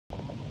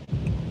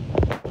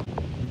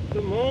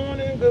Good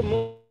morning, good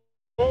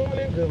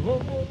morning, good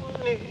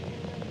morning.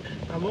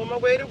 I'm on my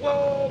way to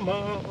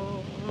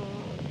Walmart.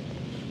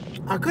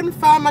 I couldn't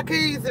find my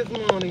keys this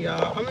morning,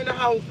 y'all. I'm in the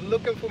house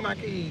looking for my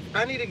keys.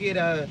 I need to get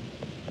a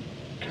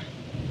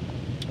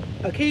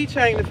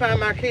keychain to find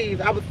my keys.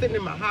 I was sitting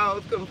in my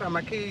house, couldn't find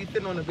my keys,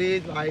 sitting on the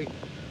bed, like,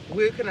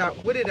 where did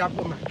I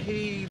put my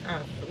keys?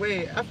 I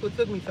swear, that's what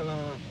took me so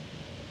long.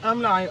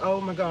 I'm like,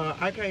 oh my God,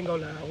 I can't go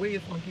now.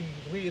 Where's my keys?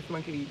 Where's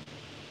my keys?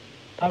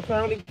 I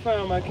finally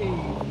found my keys.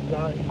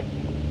 Like,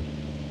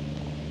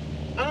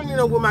 I don't even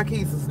know what my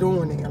keys is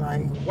doing there.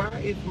 Like, why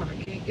is my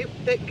key?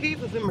 The keys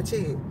is in my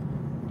chair.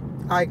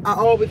 Like, I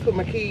always put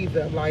my keys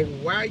up. Like,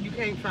 why you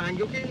can't find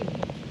your keys?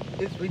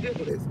 It's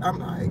ridiculous. I'm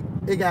like,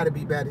 it got to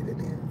be better than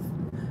this.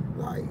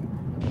 Like,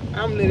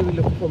 I'm literally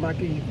looking for my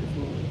keys this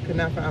morning. Could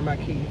not find my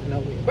keys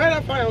nowhere. But I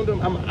found them.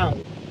 I'm out.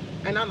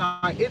 And I'm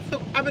like,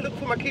 I've been looking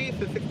for my keys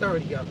since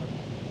 6:30, y'all.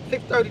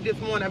 6:30 this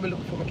morning, I've been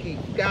looking for my keys.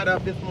 Got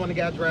up this morning,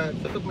 got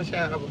dressed, took my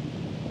shower.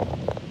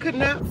 Could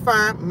not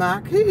find my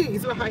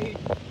keys. Like,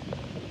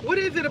 what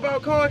is it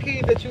about car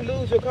keys that you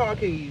lose your car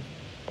keys?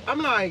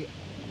 I'm like,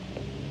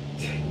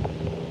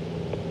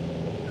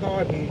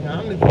 car keys.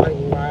 I'm just like,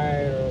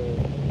 wow.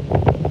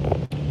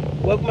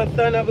 Woke my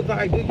son up, was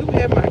like, do you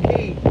have my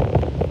keys?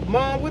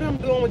 Mom, what I'm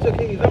doing with your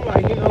keys? I'm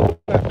like, you know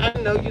what? I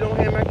know you don't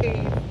have my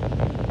keys,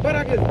 but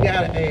I just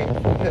gotta ask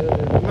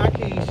because my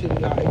keys should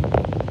like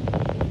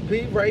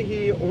be right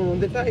here on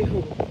the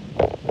table.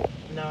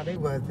 No, they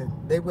wasn't.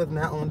 They was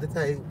not on the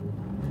table.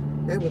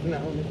 They was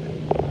not on the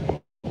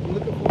table. I'm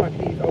looking for my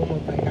keys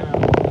almost like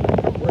I'm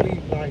really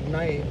like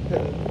mad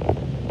because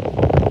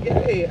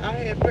yeah, I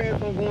had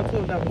plans on going to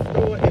another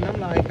store and I'm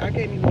like, I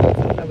can't even go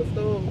to another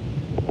store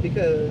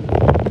because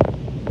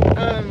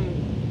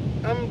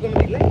I'm gonna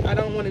be late. I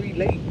don't want to be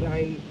late.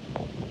 Like,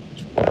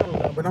 I don't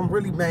know, but I'm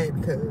really mad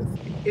because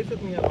it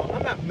took me a long.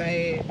 I'm not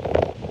mad,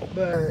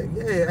 but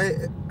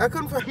yeah, I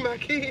couldn't find my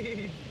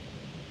keys.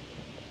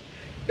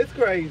 It's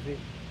crazy.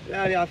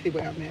 Now y'all see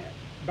where I'm at.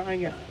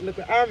 Bang out. Look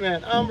where I'm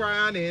at. I'm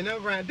riding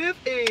around. This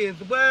is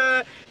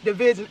what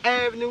Division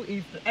Avenue,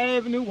 Eastern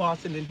Avenue,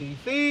 Washington,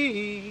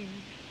 D.C.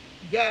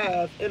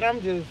 Yes, and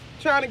I'm just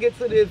trying to get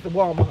to this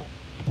Walmart.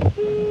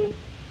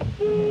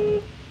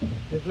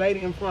 This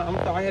lady in front, I'm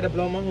sorry, I had to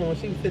blow my horn.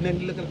 She was sitting there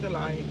looking at the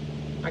light.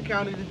 I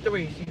counted to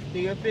three. She's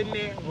still sitting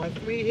there. Once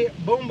three hit,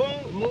 boom,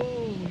 boom,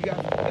 move. You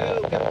got to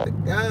go, got to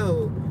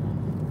go.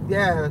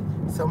 Yeah.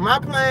 So my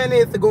plan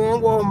is to go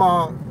in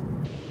Walmart.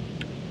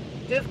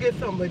 Just get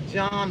some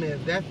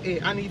pajamas. That's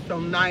it. I need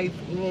some nice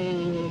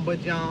warm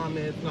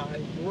pajamas,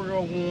 like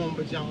real warm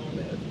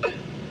pajamas.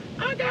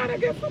 I gotta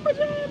get some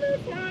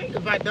pajamas. Like,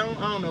 if I don't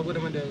know what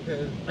I'm gonna do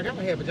because I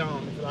gotta have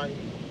pajamas. Like,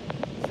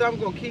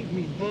 something gonna keep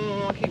me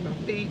warm, keep my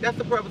feet. That's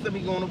the purpose of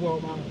me going to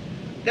Walmart.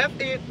 That's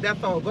it.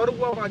 That's all. Go to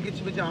Walmart, get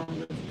your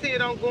pajamas. See,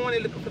 don't go in there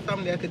looking for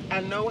something there because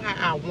I know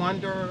how I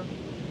wander.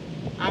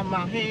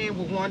 My hand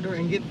will wander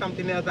and get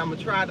something else. I'm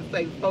gonna try to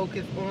stay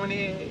focused on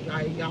it.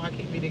 Like, y'all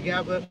keep me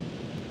together.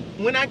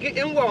 When I get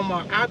in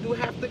Walmart, I do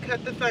have to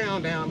cut the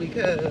sound down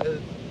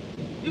because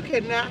you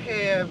cannot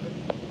have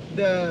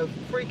the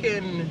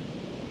freaking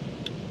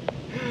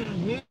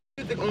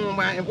music on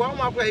while and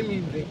Walmart play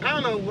music. I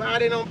don't know why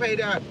they don't play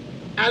that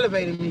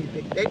elevator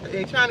music.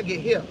 They trying to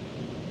get hip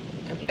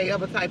and play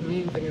other type of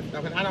music and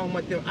stuff. And I don't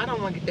want them. I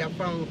don't want to get that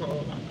phone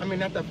call. I mean,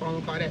 not that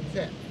phone call, that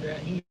text,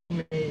 that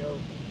email,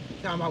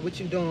 talking about what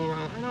you doing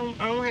wrong.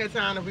 I don't have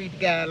time to read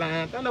the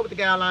guidelines. I know what the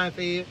guidelines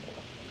is.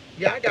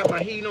 Yeah, I got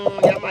my heat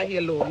on. Y'all might hear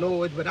a little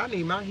noise, but I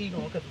need my heat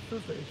on because the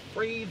sister is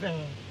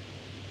freezing.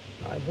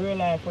 Like, real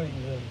life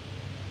freezing.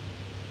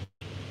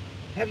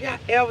 Have y'all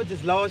ever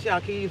just lost y'all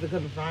keys and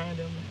couldn't find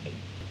them?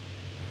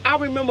 I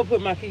remember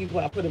putting my keys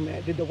where I put them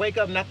at. Did they wake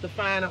up not to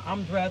find them?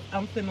 I'm dressed.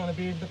 I'm sitting on the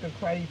bed looking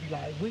crazy.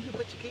 Like, where you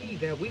put your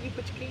keys at? Where you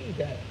put your keys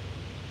at?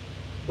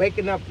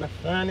 Waking up, like,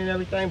 finding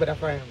everything, but I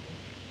found them.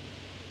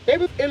 They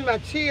was in my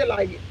chair.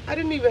 Like, I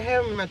didn't even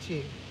have them in my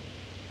chair.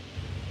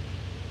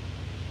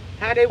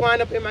 How they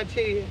wind up in my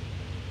chair?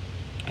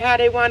 How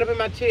they wind up in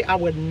my chair? I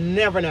would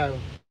never know.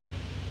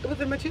 It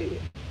was in my chair.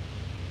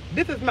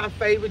 This is my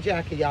favorite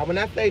jacket, y'all. When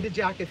I say the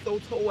jacket so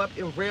tore up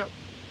and ripped,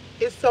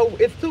 it's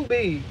too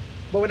big.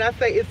 But when I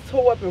say it's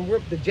tore up and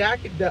ripped, the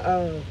jacket,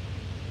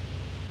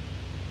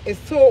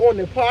 it's tore on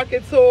the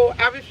pocket tore.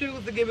 I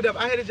refuse to give it up.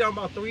 I had it on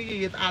about 3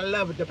 years. I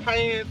love it. The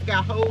pants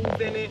got holes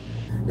in it.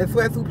 The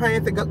sweatsuit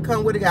pants that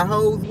come with it got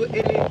holes in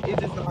it.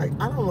 It's just like,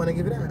 I don't want to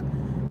give it up.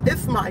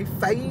 It's my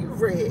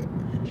favorite.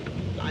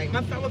 Like,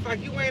 my son was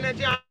like, you wearing that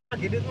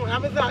jacket this morning? I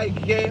was like,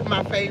 yeah,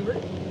 my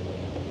favorite.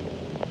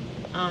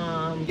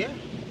 Yeah,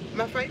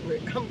 my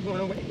favorite. I'm going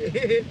to wear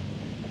it.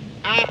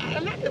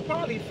 I'm not gonna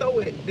probably sew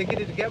it to get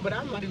it together, but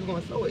I'm not even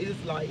gonna sew it.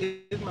 It's like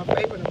it's my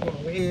favorite. I'm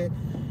gonna wear it,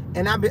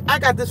 and I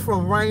got this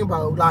from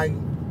Rainbow like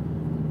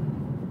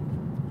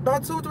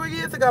about 2 3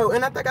 years ago,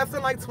 and I think I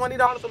spent like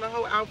 $20 on the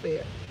whole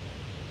outfit,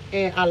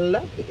 and I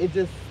love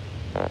it.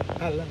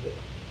 I love it.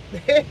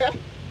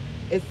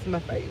 It's my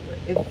favorite.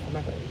 It's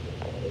my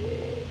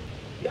favorite.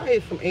 Y'all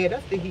hear some air?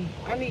 That's the heat.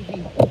 I need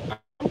heat.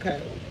 I'm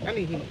cold. I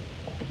need heat.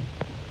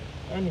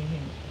 I need heat.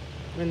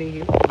 I need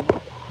you.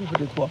 People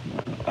just walking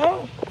around.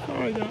 Oh,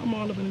 sorry, y'all. I'm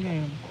all up in the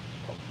game.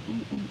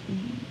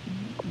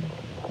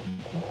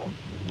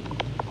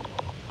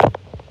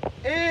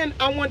 And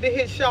I wanted to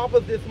hit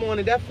Shoppers this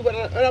morning. That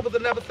was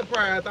another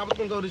surprise. I was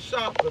gonna go to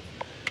Shoppers,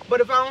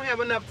 but if I don't have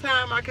enough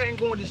time, I can't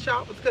go into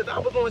Shoppers because I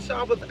was on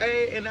Shoppers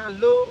A and I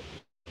looked.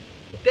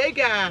 They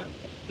got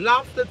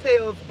lobster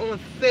tails on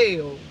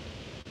sale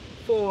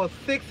for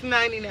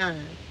 $6.99.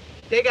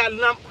 They got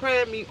lump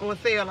crab meat on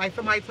sale. Like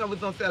somebody told me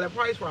it's on sale at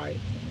Price Right.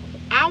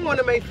 I want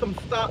to make some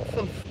stuffed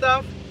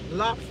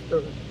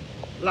lobster.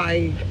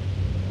 Like,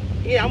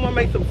 yeah, I want to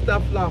make some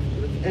stuffed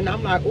lobsters. And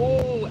I'm like,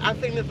 ooh, I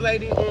seen this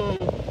lady on.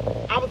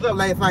 I was up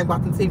last night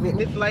watching TV, and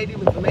this lady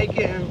was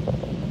making.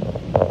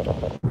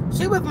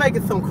 She was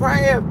making some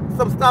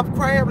stuffed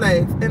crab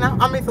legs, and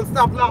I mean some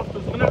stuffed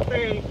lobsters. When I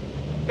say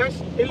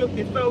it looked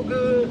so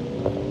good.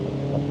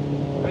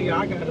 Oh yeah,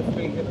 I gotta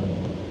speak it up.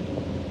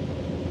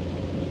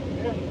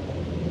 Yeah,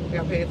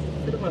 gotta pass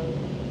it to the road.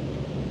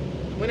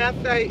 When I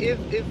say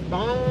it's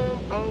bomb,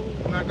 oh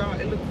my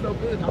God, it looks so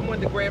good. I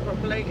wanted to grab her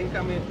plate and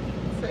come and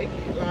take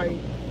it. Like,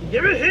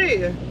 give it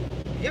here.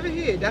 Give it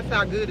here. That's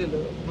how good it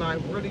looks. Like,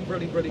 really,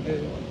 really, really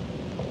good.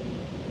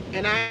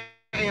 And I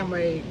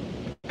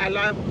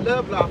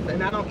love lobster,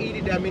 and I don't eat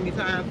it that many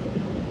times.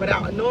 But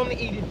I normally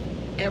eat it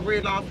at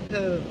Red Lobster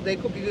because they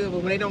cook it good. But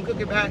when they don't cook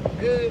it back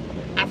good,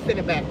 I send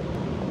it back.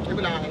 They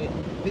be like,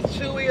 it's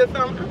chewy or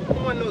something. I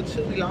don't want no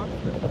chewy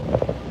lobster.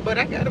 But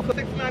I got it for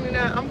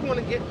 $6.99. I'm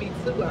going to get me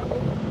 2 of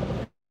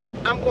them.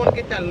 I'm going to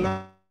get that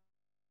lump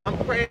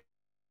crab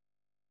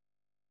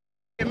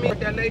meat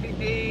that lady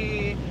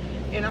did,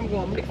 and I'm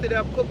going to mix it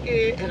up, cook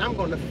it, and I'm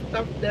going to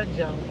stuff that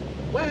junk.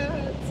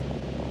 What?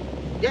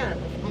 Yeah,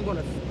 I'm going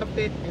to stuff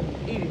it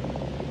and eat it.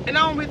 And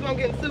I don't really want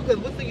to get 2 because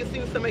what's the use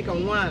to make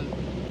them 1?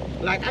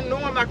 Like, I know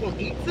I'm not going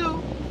to eat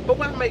 2, but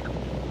why make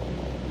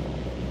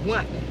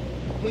 1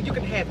 when you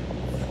can have it?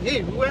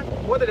 Yeah,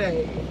 what are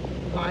they?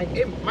 Like,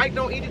 Mike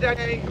don't eat it that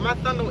day, and my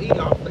son don't eat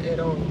lobster at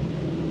all.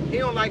 He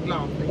don't like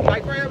lobster. He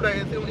like crab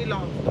legs, he don't eat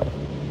lobster.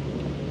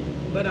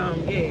 But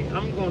yeah,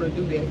 I'm gonna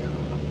do that, y'all.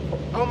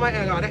 Oh my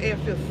God, that air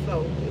feels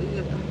so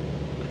good.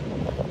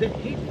 The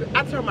heat,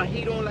 I turned my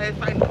heat on last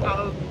night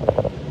because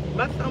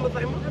my son was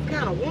like, Mom, it's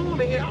kind of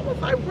warm in here. I was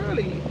like,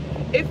 really?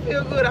 It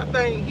feels good. I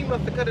think he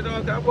must have cut it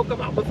off. I woke up,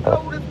 I was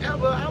cold as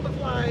ever. I was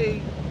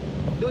like,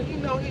 do he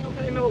know he don't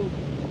pay no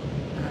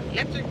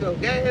electric or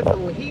gas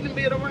or heating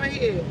bill around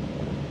here?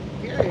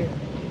 Yeah.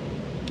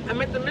 I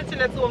meant to mention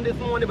that to him this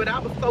morning, but I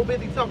was so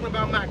busy talking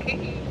about my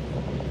keys.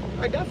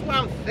 Like, that's why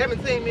I'm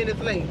 17 minutes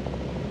late.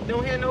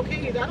 Don't have no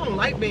keys. I don't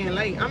like being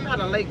late. I'm not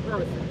a late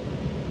person.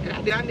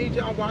 And I need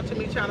y'all watching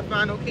me trying to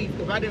find no keys.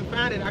 Because if I didn't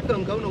find it, I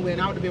couldn't go nowhere,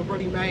 and I would have been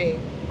really mad.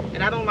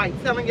 And I don't like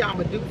telling y'all I'm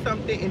going to do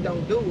something and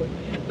don't do it.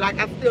 Like,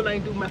 I still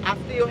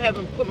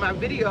haven't put my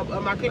video up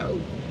of my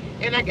clothes.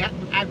 And I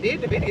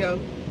did the video.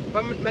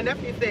 But my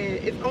nephew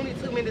said, it's only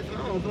 2 minutes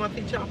long. So once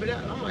he chop it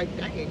up, I'm like,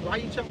 dang, why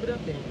you chop it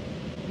up then?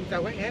 He said,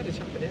 well, I had to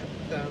chop it up.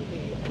 So,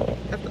 yeah,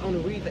 that's the only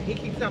reason. He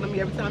keeps telling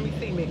me every time he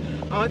see me,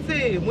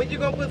 Auntie, when you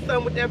gonna put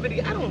something with that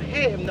video? I don't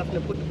have nothing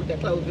to put with that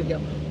clothes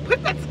video.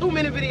 Put that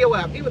 2-minute video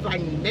up. He was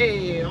like,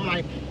 nah. I'm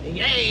like,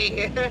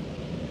 yeah.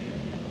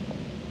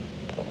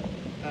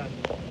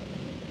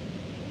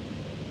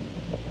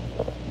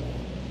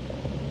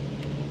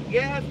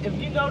 Yes, if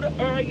you know the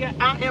area,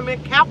 I am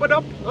in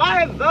Capitol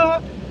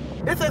Plaza.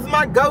 This is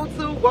my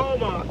go-to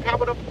Walmart,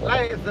 Capitol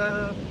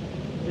Plaza.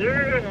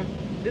 Yeah.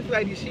 This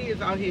lady, she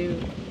is out here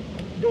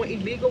doing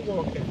illegal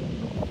walking.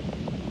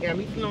 Yeah,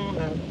 me slowing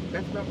up.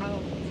 That's about my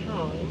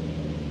time.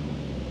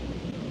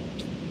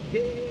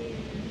 Yeah.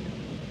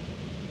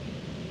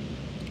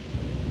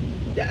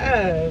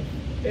 Yes.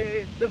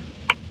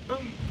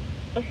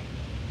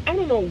 I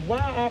don't know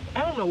why. I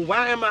don't know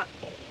why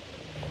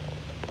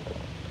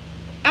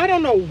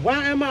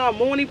am I a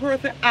morning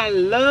person. I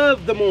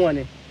love the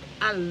morning.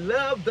 I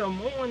love the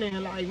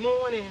morning. Like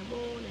morning.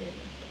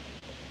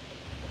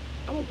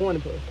 I'm a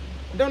morning person.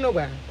 Don't know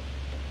why.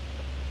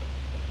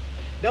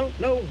 Don't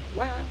know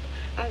why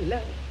I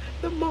love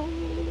the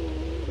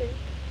morning.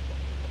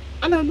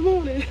 I love the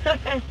morning.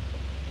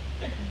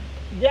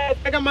 Yes,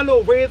 I got my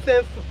little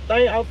Redskins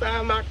thing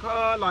outside my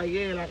car. Like,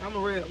 yeah, like I'm a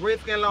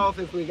Redskin lost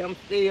this week. I'm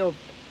still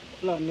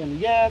flooding them.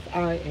 Yes,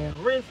 I am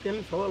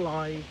Redskin for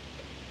life.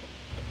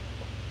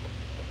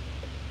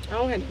 I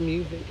don't have the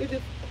music. It's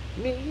just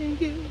me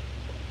and you.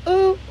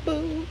 Ooh,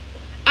 ooh.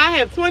 I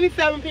have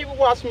 27 people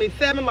watching me.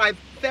 7 likes,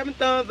 7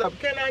 thumbs up.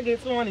 Can I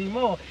get 20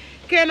 more?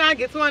 Can I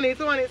get 20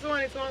 more?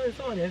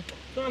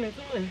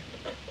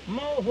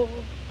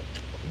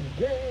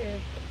 Yeah.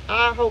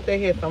 I hope they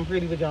had some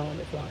pretty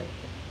pajamas. Like,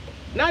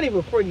 not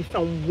even pretty,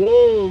 some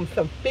warm,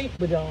 some feet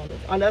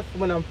pajamas. And that's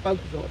when I'm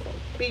focused on some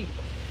feet.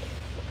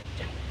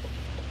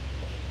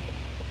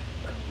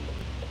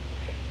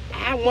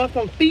 I want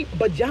some feet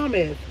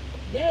pajamas.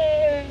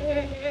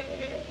 Yeah.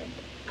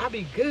 I'll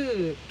be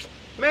good.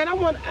 Man, I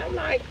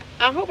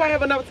hope I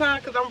have enough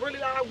time because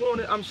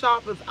I'm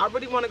Shoppers. I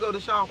really want to go to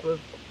Shoppers.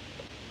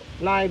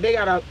 Like, they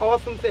got an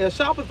awesome sale.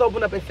 Shoppers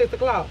open up at 6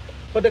 o'clock.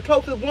 But the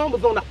closest one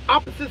was on the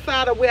opposite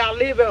side of where I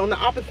live at, on the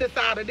opposite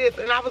side of this.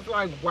 And I was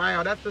like,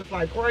 wow, that's just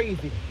like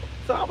crazy.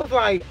 So I was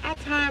like, I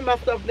timed my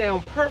stuff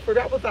down perfect.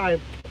 I was like,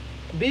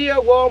 be at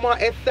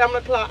Walmart at 7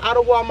 o'clock, out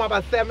of Walmart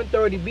by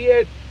 7:30.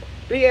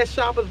 Be at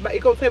Shoppers by,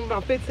 it's gonna take me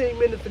about 15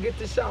 minutes to get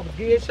to Shoppers.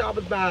 Get at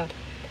Shoppers by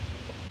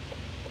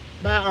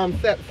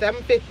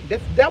 7:50.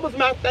 That was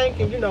my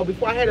thinking,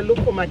 before I had to look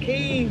for my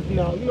keys, you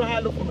know how I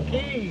look for my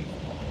keys.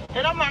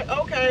 And I'm like,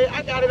 okay,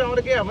 I got it all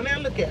together. Now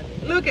look at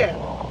it. Look at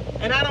it.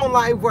 And I don't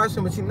like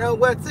rushing, but you know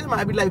what? Tim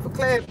might be late for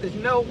class, because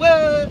you know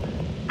what?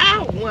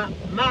 I want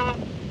my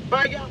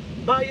fire,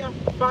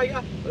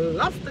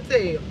 lobster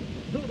tail.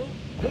 Doo-doo,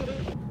 doo-doo.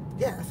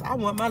 Yes, I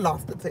want my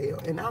lobster tail,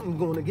 and I'm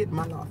going to get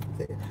my lobster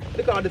tail.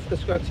 Look at all this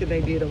construction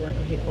they did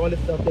around here. All this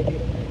stuff they did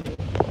around here.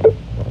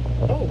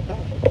 Oh, God.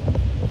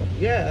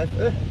 Yes.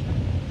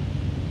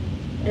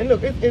 And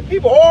look, it's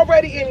people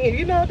already in here.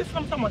 You know, this is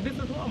what I'm talking about. This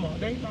is Walmart.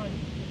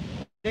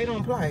 They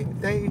don't play.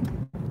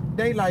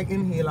 They like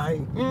in here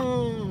like,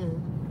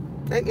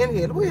 they in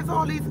here. Where's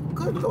all these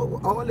good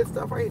Lord, all this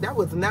stuff right here? That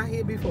was not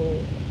here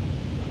before.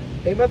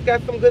 They must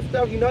got some good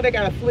stuff. You know they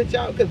gotta switch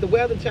out because the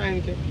weather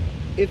changing.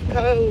 It's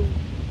cold.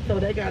 So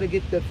they gotta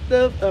get the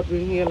stuff up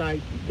in here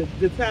like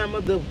the time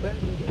of the weather,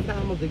 the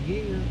time of the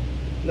year.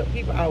 Look,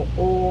 people out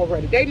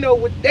already. They know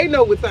what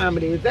time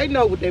it is. They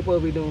know what they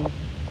supposed to be doing.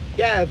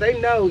 Guys, they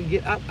know.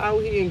 Get out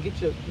here and get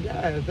your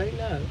guys, they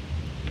know.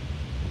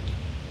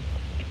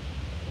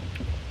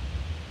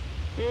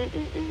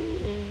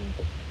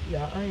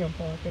 Yeah, I am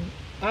parking.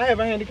 I have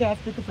a handicap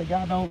sticker, so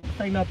y'all don't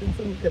say nothing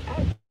to me because I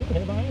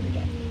have a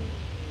handicap.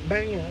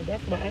 Bam,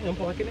 that's why I am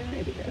parking in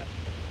handicap.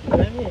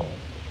 Bam.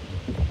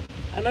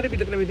 I know they be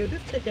looking at me,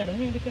 just check out a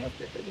handicap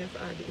sticker. Yes,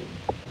 I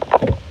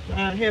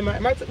do.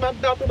 My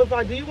doctor was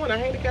like, do you want a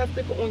handicap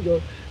sticker on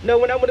your... No,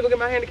 when I went to go get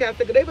my handicap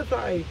sticker, they was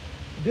like,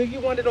 do you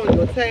want it on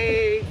your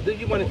tag? Do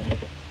you want it...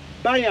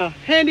 Bam,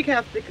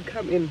 handicap sticker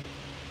come in.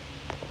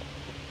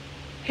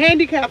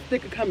 Handicap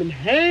sticker come in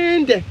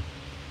handy.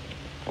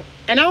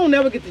 And I don't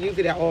never get to use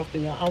it that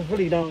often, y'all. I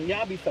really don't.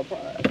 Y'all be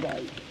surprised.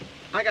 Like,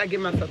 I gotta get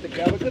myself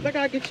together because I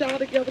gotta get y'all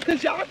together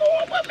because y'all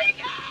going with me,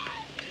 guys.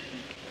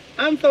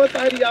 I'm so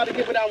excited y'all to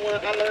get what I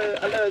want.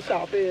 I love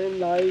shopping,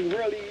 like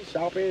really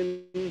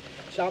shopping.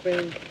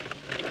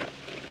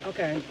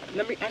 Okay,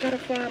 I gotta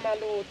find my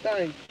little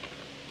thing.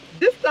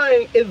 This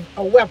thing is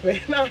a weapon.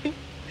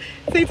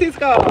 CT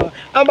Scar,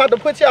 I'm about to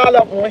put y'all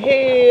up on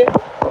here.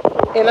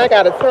 And I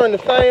gotta turn the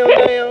sound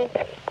down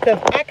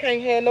because I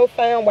can't hear no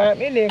sound while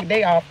I'm in there.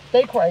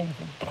 They crazy.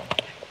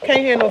 Can't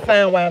hear no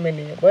sound while I'm in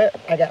there. But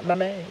I got my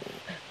mask.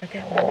 Okay,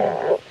 I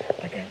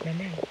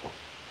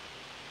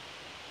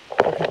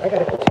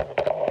gotta put you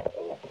on.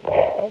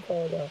 I'm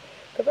sorry, y'all.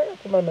 Because I gotta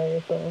put my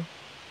mask on.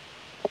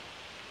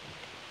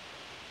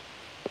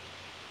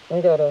 I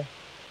gotta.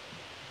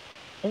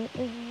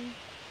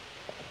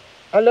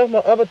 I left my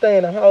other thing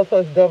in the house, so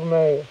it's double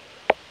mask.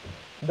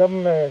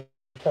 Double mask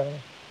time.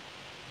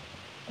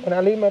 When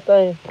I leave my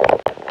thing,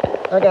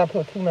 I gotta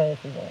put 2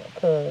 masks on,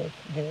 cause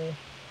yeah,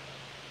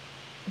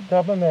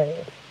 double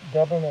mask.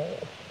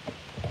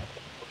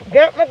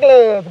 Got my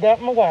gloves, got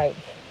my wipes.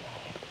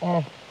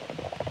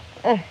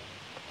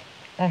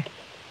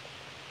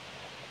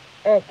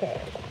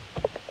 Okay,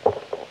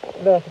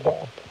 let's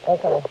go.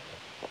 Okay,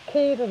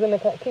 keys is in the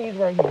car. Keys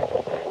right here.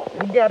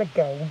 We gotta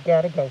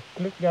go.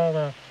 Flip y'all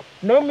around.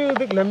 No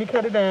music. Let me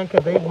cut it down,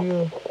 cause they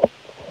will.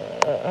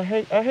 I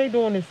hate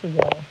doing this to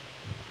y'all.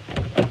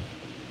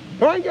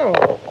 Bring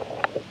on.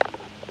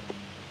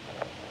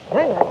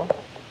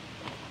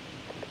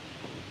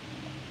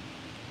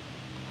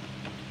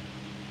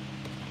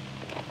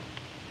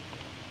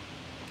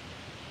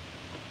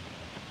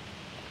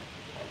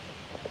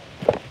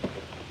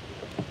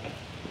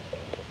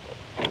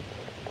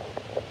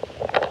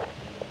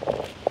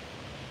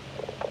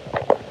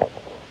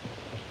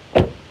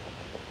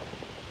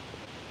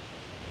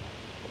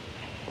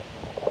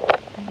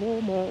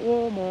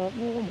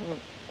 Walmart.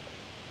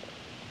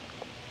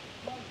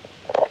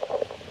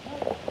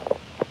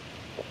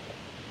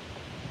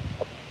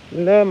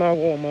 Love my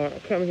Walmart. I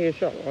come here and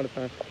shop all the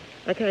time.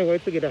 I can't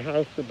wait to get a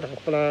house to buy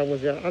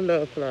flowers, y'all. I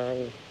love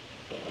flowers.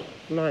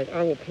 Like,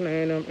 I will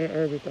plant them and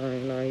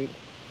everything. Like,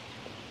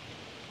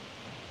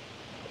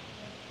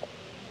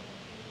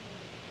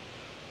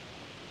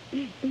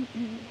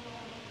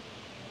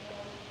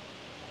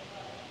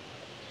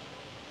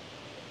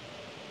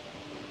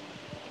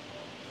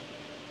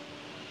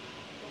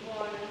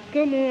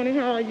 good morning.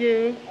 How are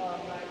you?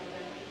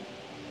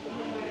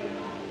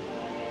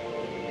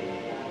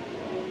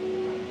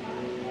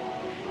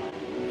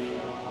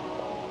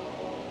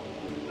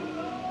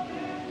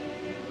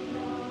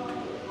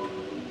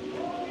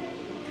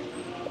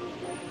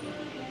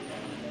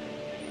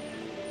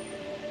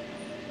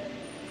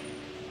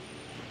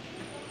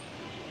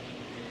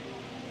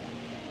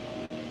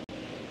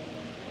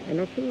 And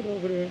no food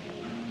over there.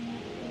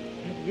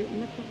 I have to get in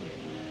my car.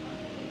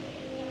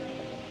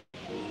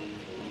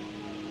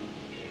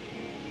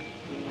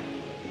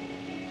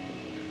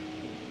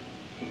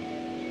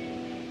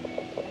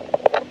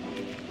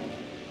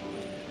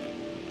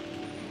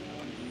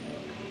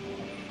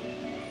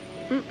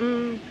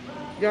 Mm-mm.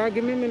 Y'all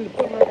give me a minute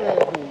to put my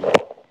glasses on.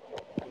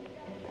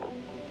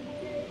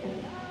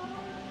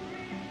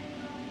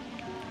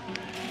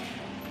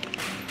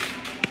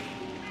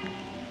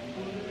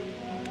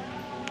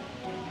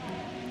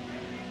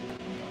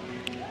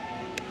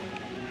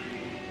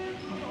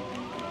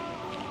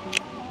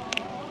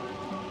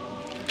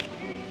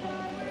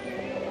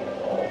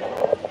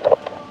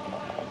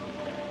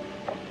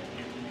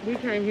 We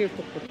came here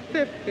for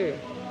Pacific.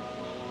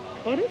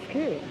 Oh, that's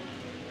good.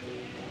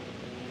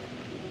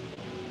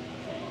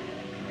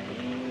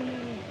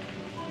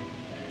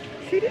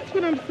 See, that's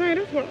what I'm saying.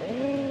 That's what.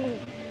 Oh,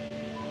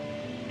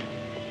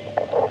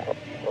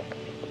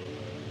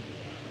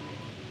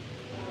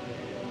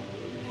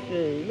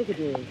 hey, look at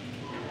this.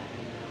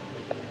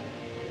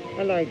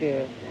 I like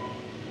that.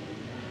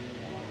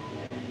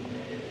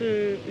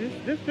 See,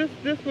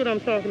 this what I'm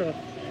talking about.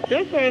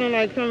 That's why I don't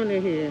like coming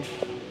in here.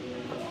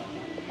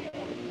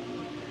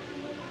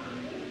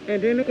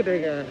 And then look at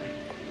that guy.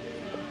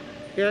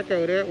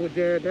 Gecko, that was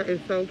there. That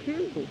is so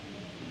cute.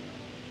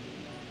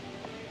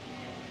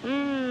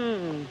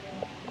 Mmm.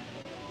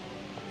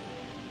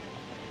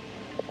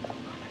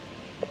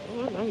 Oh,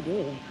 I like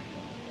that.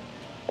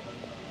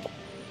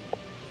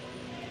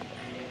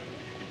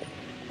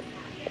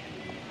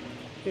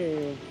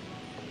 Yeah.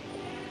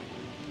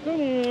 Good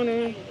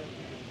morning.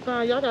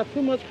 Sorry, y'all got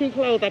too much cute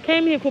clothes. I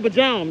came here for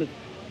pajamas.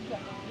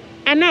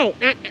 I know.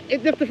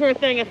 It's just the first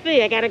thing I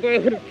see. I gotta go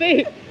over to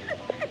see.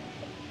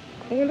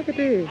 Oh, look at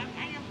this.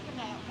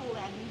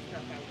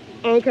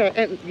 Okay,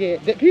 and yeah,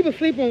 people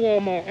sleep in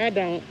Walmart. I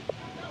don't.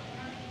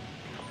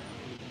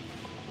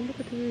 Oh, look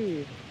at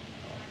this.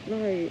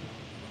 Like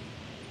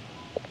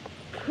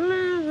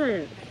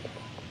clearance.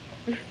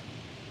 Like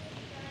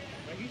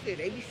you said,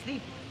 they be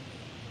sleeping.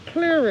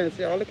 Clearance,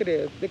 y'all. Look at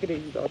this. Look at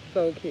these. Are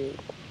so cute.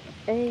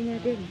 Oh my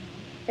goodness.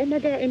 Oh my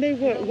God. And they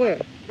what?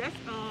 What? That's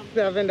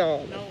 $7.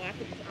 No,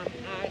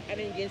 I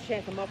didn't get a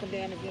chance to them up and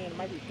down again. It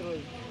might be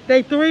 3.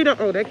 They 3 to,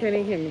 oh, they can't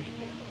even hear me.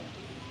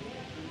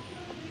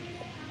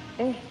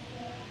 Oh,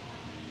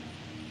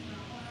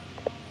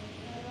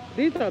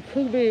 these are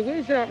too big.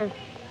 Where's y'all?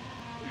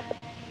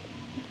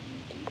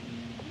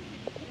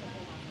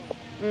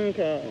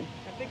 Okay.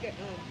 I think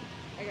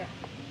I got.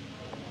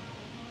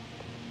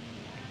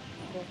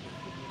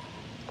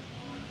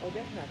 Oh,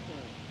 that's not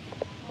clean.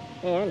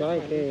 Oh, I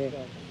like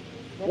that.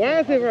 Why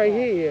is it right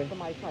here?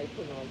 Somebody probably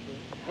put it right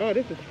there. Oh,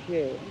 this is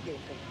cute.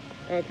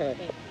 Okay.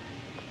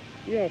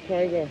 Yeah,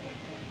 try go.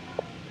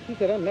 She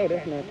said, I know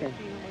that's not clean.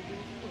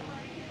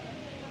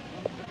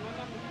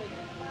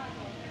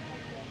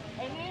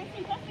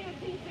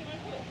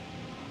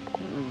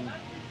 Mm.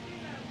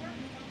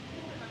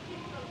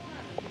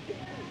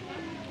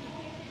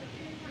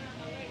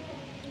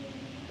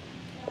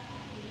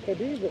 So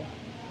these are,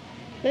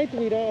 they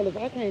 $3.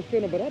 I can't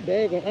spend them, but I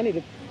bag them. I need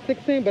a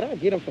 16, but I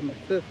get them for my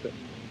sister.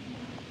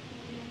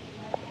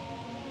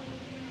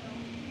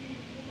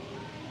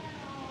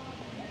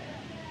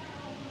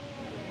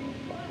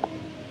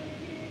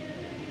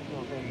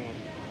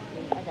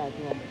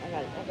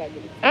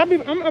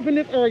 I'm up in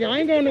this area. I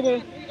ain't going to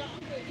work.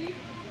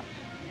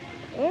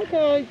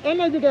 Okay, I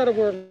know you gotta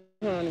work,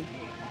 honey.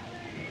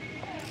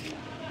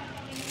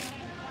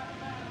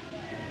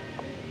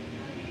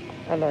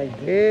 I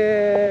like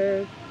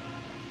this.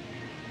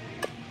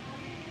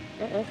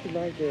 I actually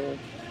like this.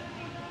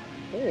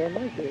 Oh, I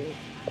like this.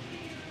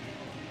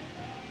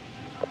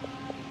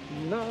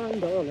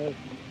 $9.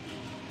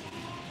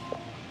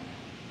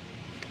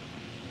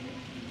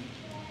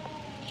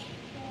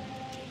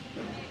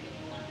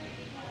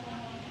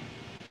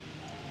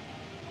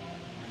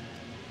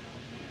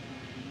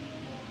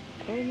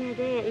 Oh my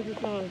God, it's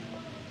just nice.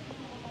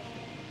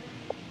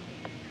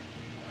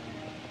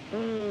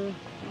 Mm.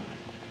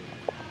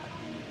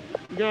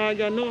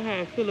 Y'all know how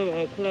I feel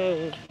about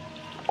clothes.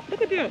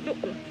 Look at that. Look.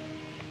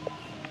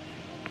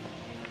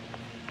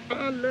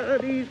 I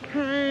love these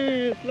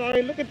pants.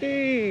 Like, look at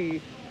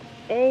these.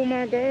 Oh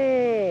my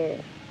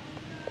God.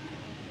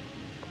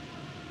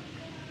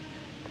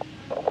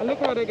 And look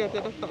how they got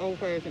that. That's the old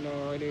fashioned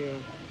one right there.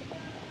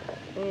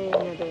 Oh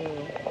my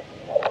God.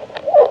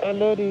 I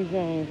love these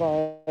things.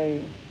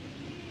 Like,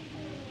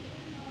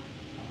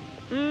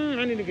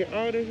 I need to get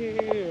out of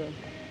here.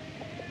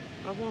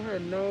 I won't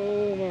have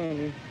no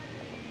money.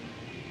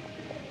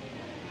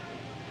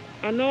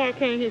 I know I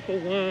came here for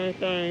one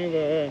thing,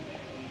 but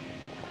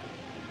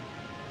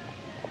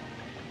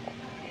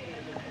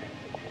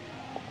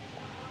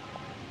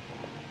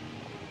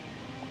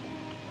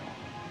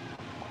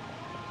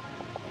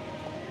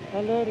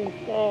I love these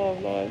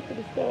stars, like, for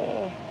the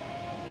stars.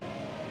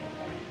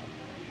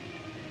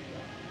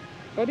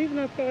 Oh, these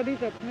not stars,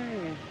 these are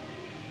pants.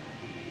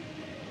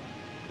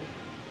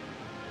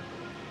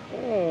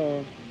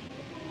 Oh,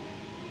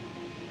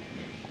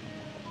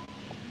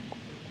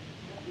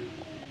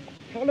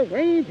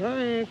 Halloween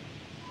pants.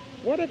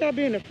 Why they gotta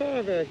be in the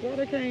Starbucks? Why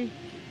they can't?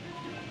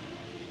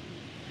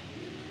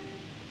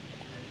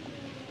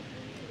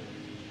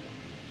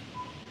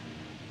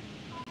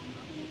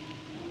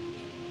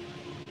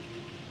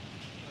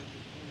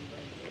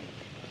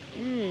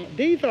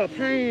 These are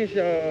pants,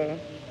 y'all.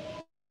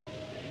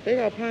 They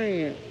got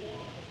pants.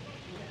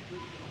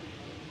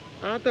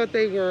 I thought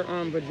they were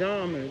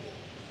pajamas.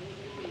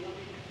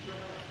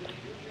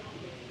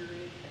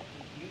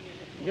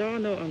 Y'all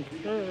know I'm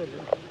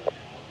terrible.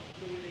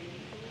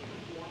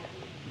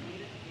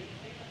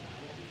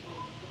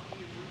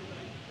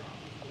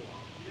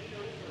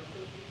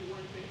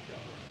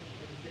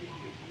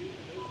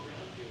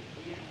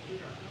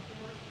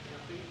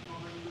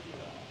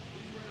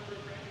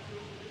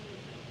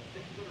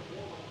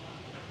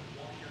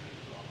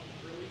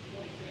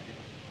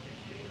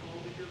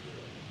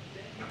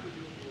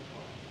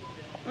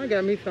 I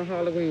got me some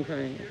Halloween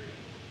pants.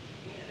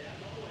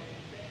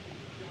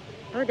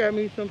 I got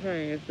me some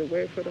pants to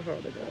wear for the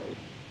holidays.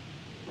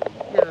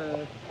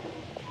 Yeah.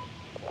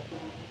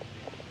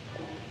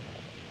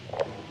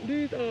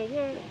 These are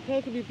what?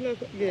 Supposed to be plus.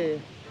 Yeah.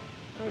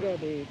 I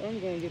got these. I'm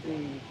gonna get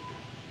these.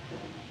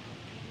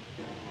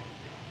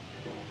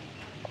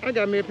 I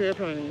got me a pair of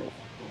pants.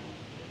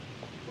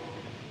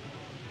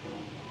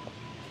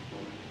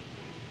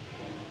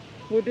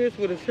 With this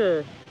with a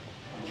shirt.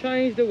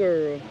 Change the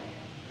world.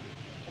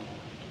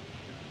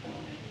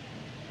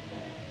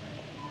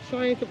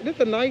 This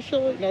a nice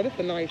shirt? No, this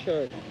a nice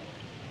shirt.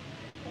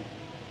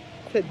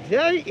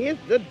 Today is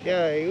the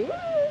day. Woo!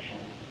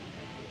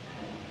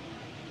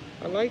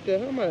 I like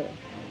that. How much?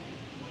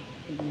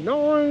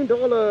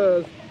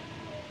 $9.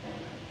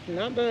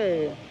 Not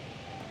bad.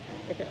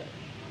 Okay.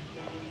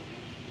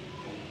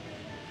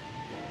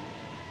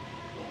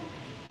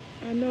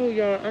 I know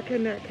y'all. I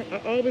cannot. I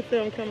always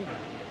say I'm coming.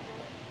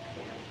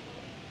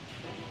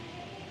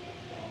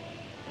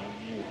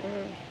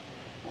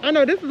 I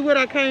know this is what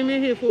I came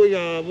in here for,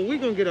 y'all, but we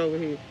gonna get over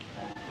here.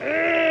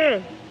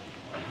 Ugh.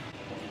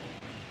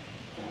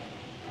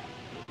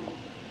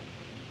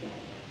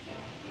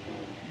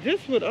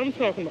 This what I'm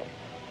talking about.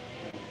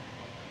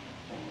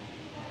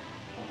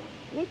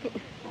 What the?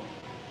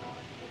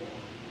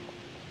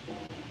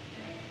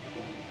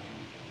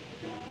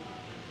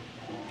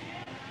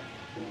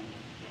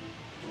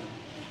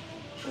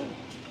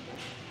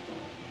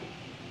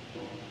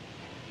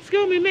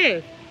 Excuse me,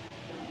 miss.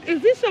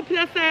 Is this your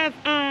plus size?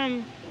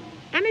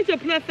 I need your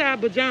plus size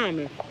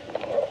pajamas.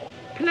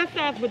 Plus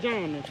size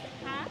pajamas.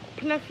 Huh?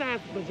 Plus size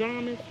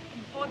pajamas.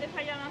 Oh, the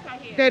pajamas are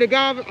here. That the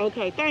guy.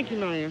 Okay, thank you,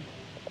 man.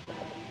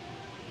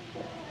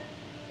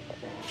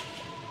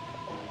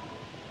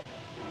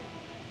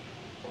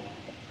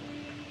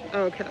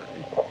 Okay.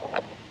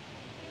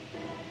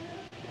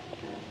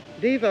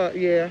 These are,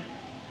 yeah.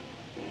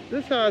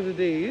 This size of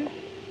these.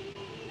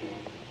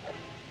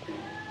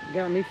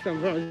 Got me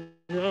some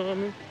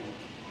pajamas.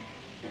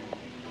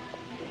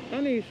 I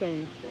need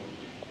some.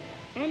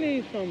 I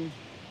need some.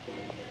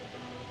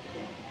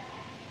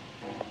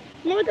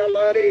 Like I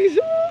love these.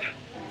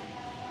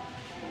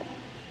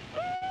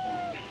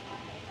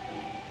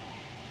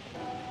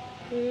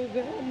 Is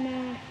that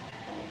my?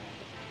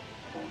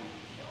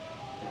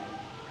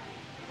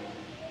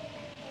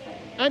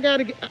 I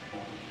gotta get.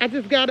 I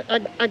just gotta.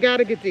 I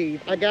gotta get these.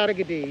 I gotta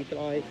get these.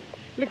 Like,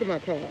 look at my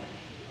car.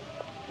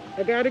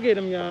 I gotta get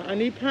them, y'all. I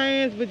need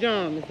pants,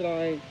 pajamas.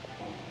 Like,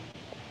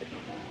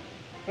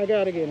 I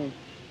gotta get them.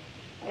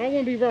 I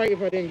wouldn't be right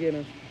if I didn't get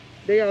them.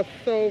 They are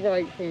so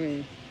right for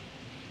me.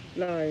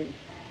 Like,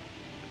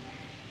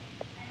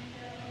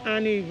 I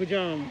need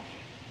pajamas.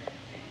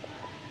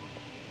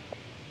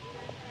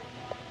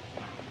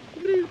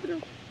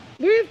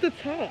 Where's the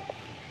top?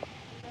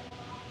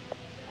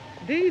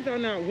 These are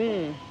not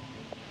warm.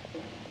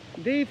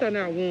 These are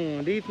not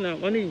warm. These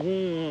not. I need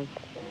warm.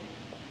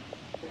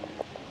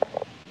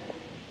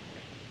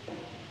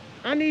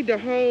 I need the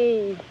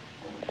whole.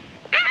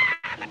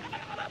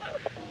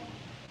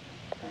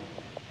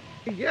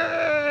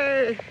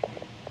 Yay!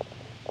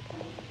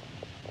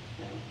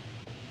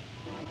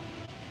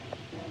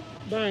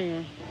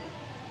 Bam.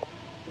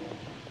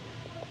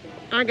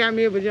 I got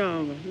me a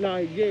pajama.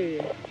 Like,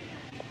 yeah.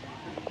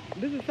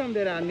 This is something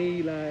that I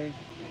need. Like,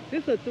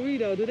 this a 3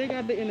 though. Do they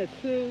got it in a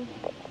 2?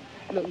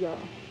 Look, y'all.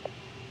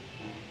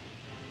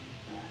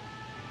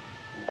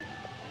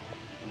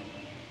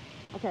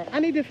 Okay, I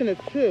need this in a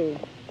 2.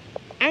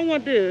 I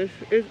want this.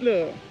 It's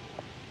look.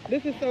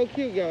 This is so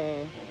cute,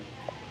 y'all.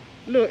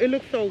 Look, it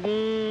looks so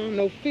warm.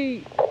 No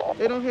feet.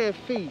 They don't have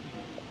feet.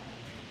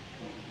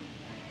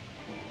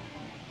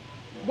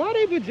 Why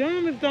they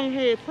pajamas don't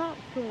have tops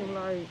to them?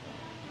 Like,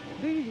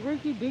 these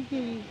rinky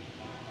dinky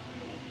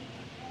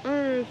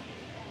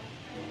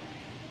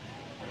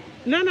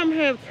none of them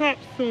have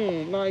tops to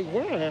them. Like,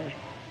 why?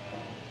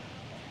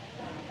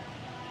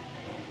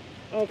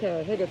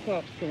 Okay, they got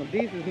tops to them.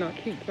 These is not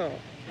cute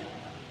tops.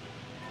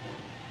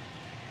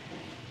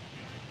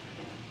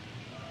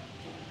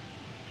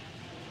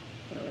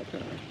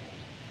 Okay.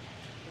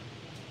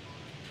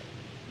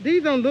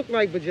 These don't look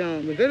like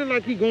pajamas. They look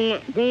like you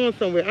going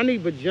somewhere. I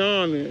need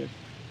pajamas.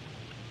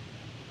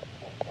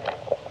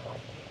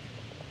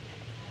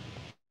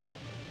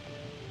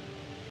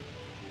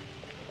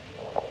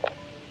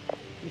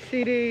 You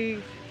see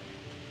these?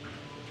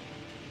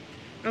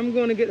 I'm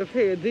going to get a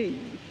pair of these.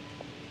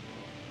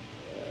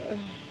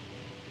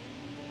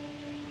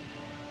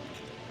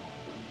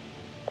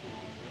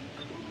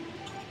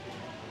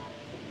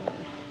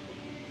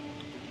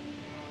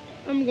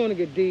 I'm gonna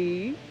get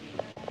these.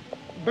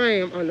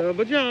 Bam, I love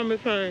pajamas,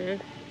 honey.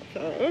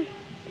 So,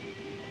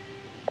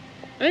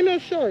 ain't no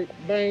shirt.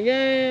 Bang,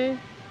 yeah.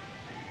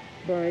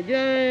 Bang,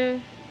 yeah.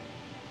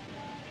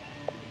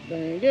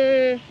 Bang,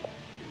 yeah.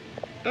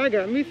 I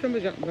got me some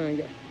pajamas. Bang,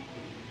 yeah.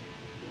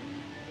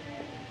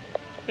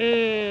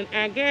 And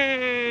I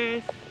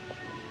guess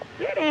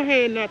they don't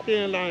have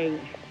nothing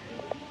like,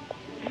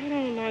 I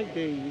don't like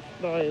these.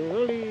 Like,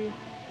 really,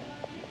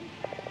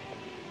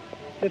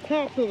 the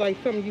tops are like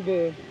something you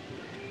would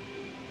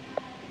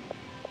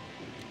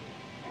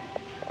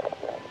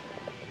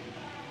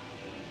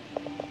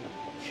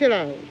chill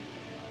out.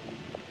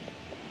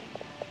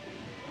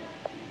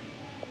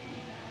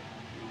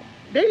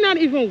 They not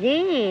even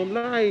warm.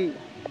 Like,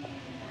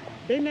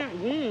 they not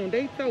warm.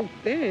 They so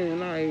thin.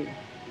 Like,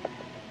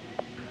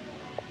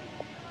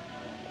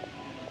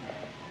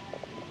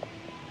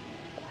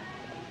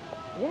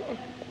 what?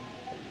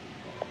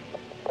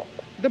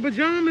 The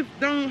pajamas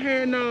don't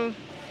have no.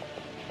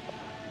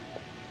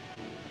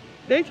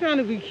 They trying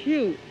to be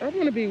cute. I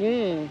want to be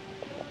warm.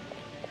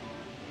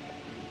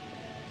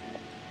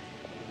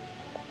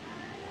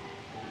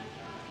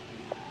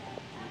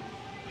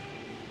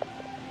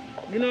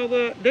 You know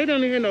what? They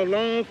don't even have no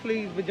long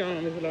sleeve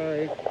pajamas.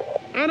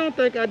 Like, I don't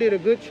think I did a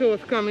good choice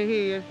coming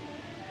here.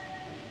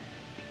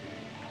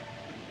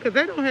 Because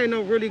they don't have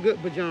no really good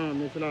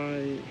pajamas.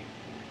 Like,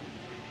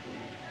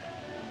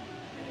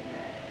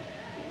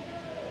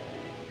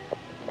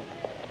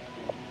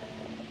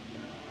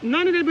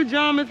 none of the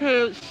pajamas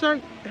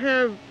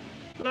have,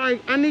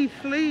 like, I need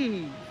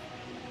sleeves.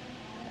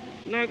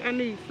 Like, I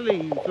need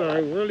sleeves.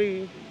 Like,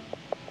 really,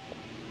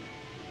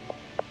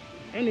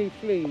 I need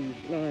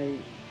sleeves. Like,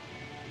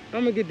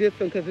 I'm going to get this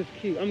one because it's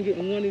cute. I'm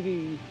getting one of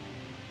these.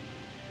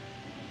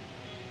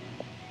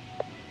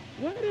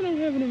 Why they don't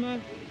have it in my...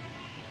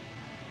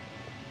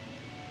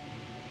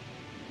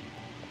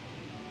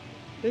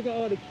 They got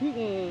all the cute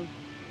ones.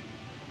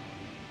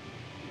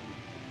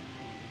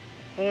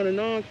 All the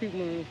non-cute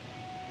ones.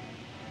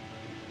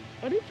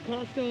 Are these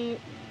costumes?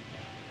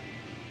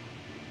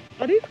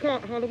 Are these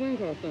Halloween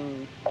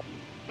costumes?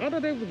 I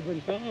thought they was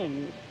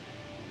pajamas.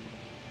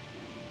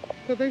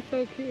 Because they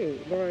so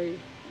cute. Like,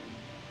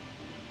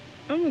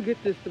 I'm going to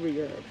get this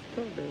 3X.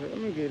 Talk to her.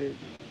 I'm going to get it.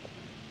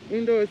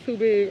 Even though it's too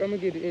big, I'm going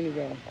to get it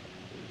anyway.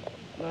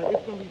 Like,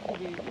 it's going to be too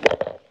big.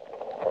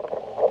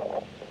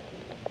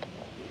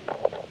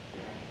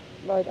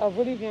 Like, I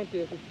really want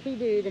this. It's too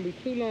big. It's going to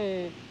be too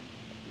long.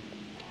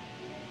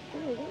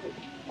 Oh, what?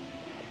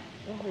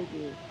 I hate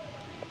this.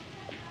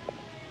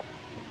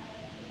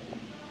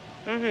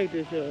 I hate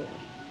this, y'all.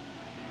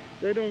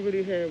 They don't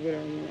really have what I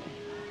want.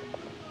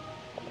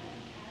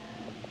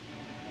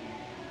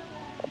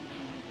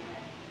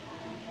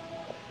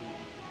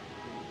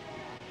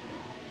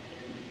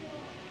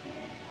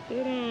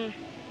 They don't...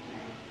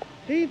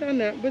 These are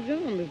not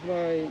pajamas,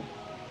 like...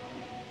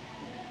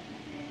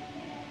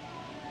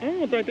 I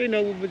don't think they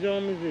know what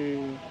pajamas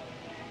is.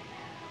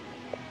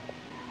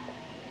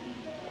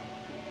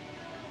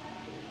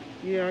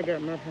 Yeah, I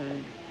got my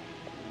pants.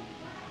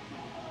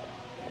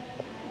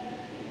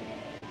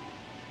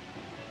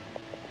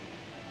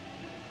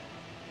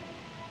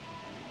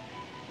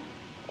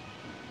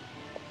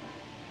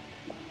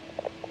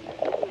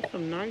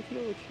 Some nice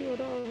little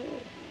chilled out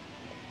hair.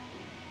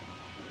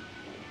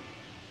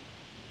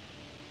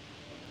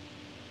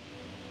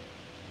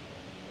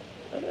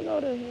 I didn't know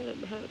they had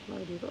hats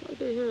like this. I like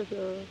their hats,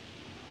 y'all.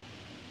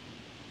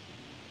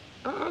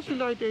 I actually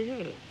like their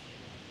hats.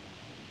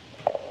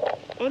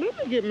 Oh, let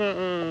me get my,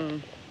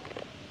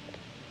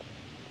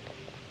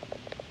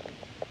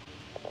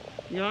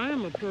 yeah, I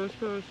am a purse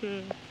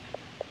person.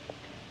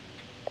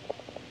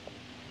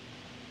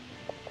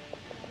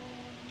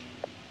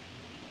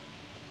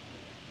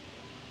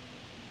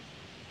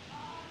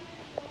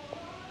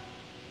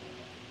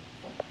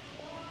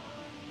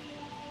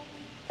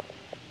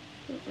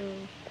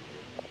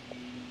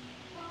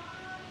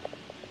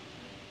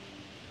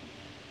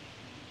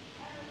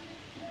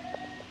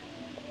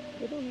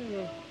 They don't have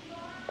no...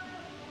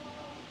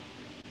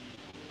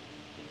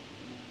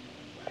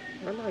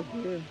 I like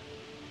this.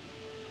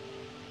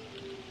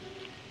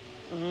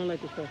 I don't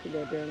like the stuff you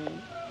got that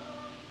on.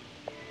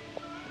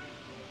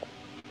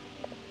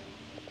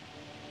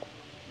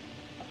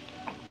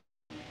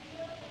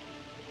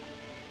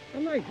 I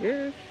like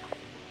this.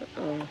 I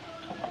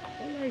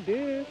like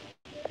this.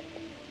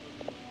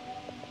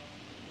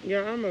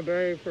 Yeah, I'm a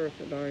brave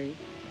person, like.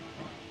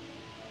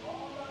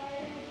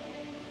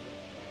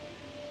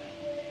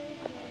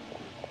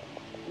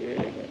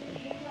 Yeah.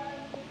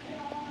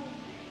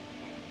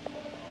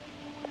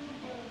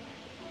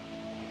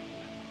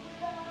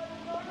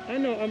 I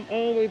know I'm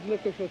always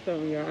looking for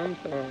something, y'all. I'm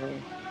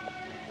sorry.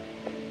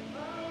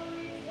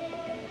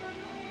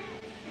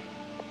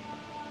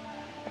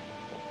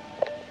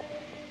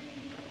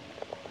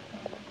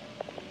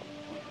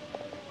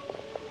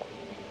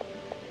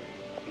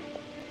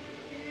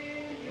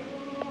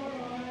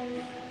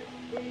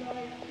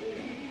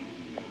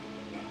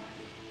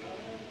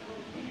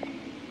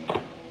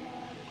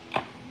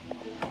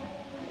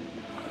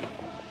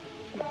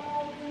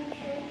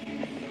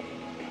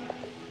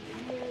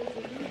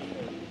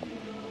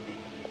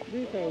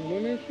 these are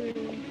women's shoes.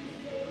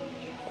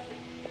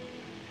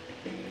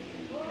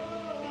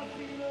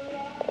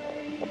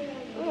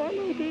 Oh, I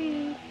like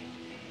these.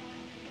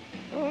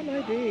 Oh, I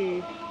like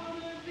these.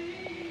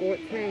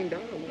 $14.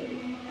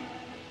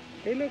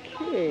 They look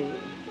cute.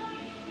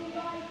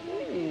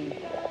 Hmm.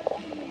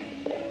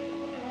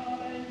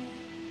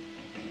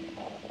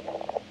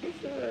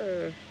 It's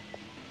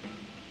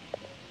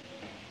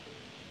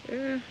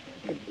yeah,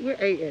 we're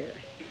 8 air.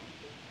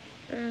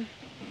 I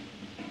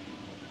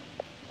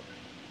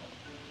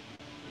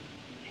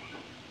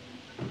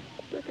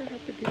think I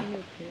have to get me a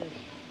pair.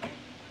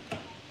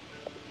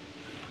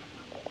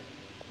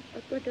 I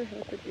think I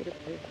have to get a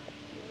pair.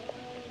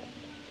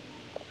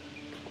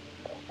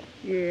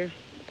 Yeah.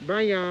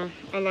 Bye, y'all.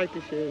 I like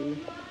the shoes.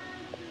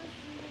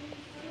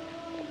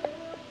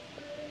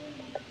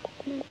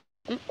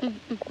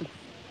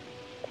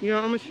 Yeah,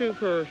 I'm a shoe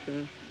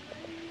person.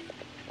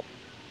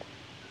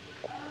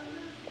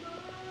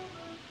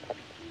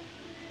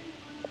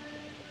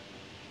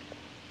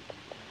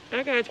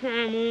 I got to try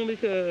them on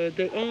because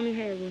they only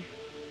have a...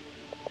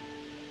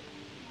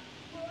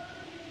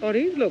 Oh,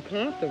 these look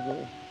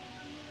comfortable.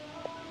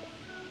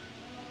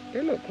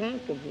 They look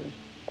comfortable.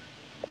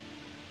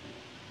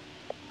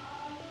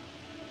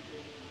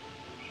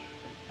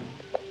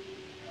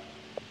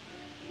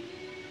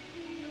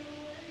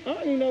 I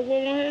don't even know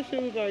what one has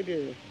shoes like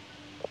this.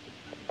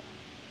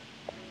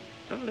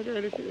 Oh, look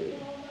at this shoes.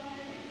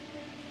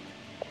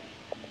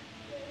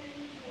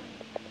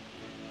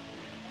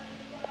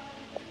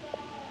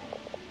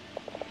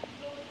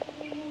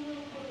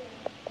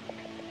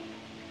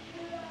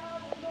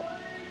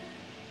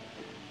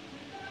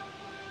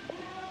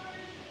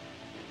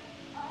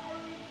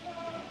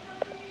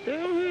 They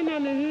don't have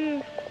nothing in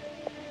here.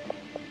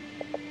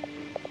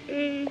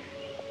 Eh.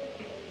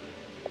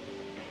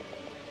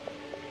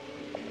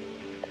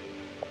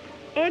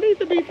 Oh, these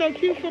would be so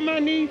cute for my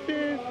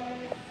nieces.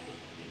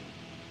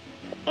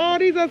 Oh,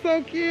 these are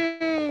so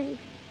cute.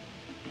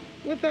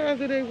 What size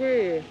do they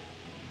wear?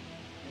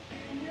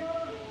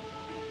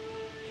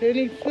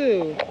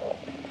 22.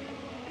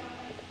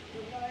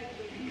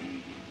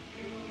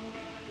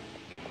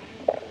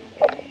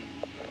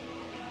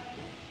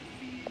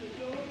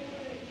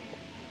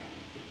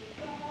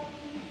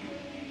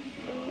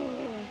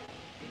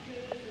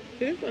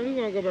 This time we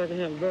want to go back and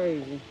have a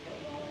baby.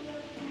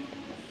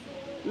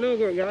 No,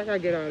 girl, y'all, I gotta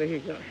get out of here,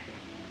 y'all.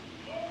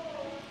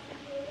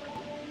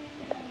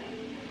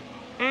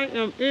 I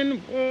am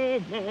in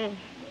Walmart.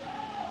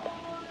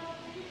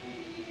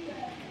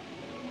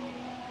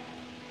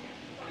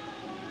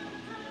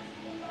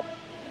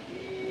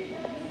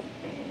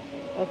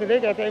 Oh, so they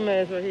got their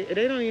masks right here.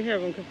 They don't even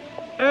have them.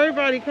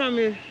 Everybody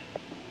coming.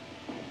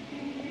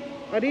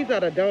 Oh, these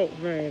are the adult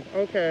masks.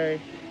 Okay.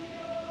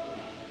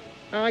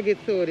 I'll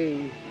get 2 of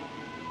these.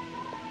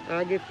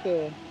 I'll get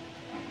 2.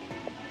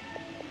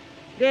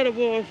 Gotta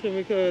wash them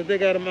because they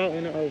got them out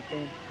in the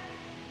open.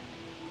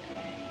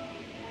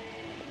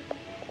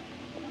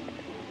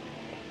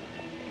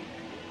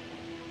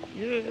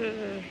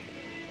 Yeah.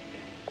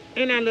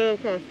 And I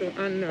love costume.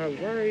 I know,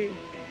 right?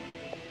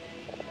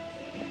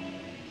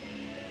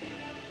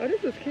 Oh,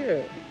 this is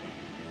cute.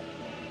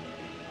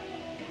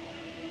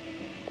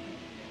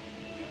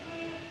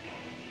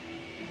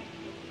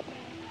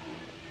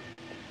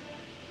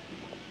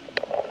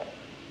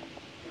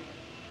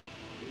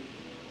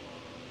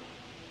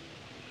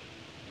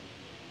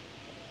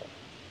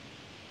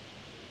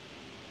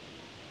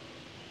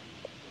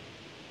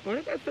 Oh,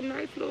 they got some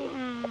nice little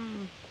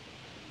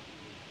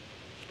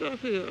stuff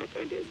here. I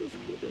think this is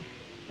cute.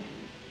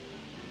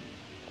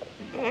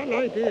 Oh, I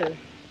like this.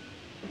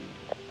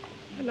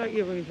 I like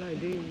earrings like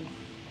these.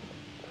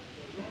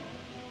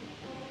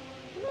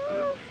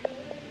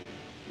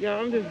 Yeah,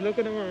 I'm just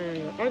looking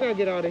around. I gotta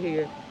get out of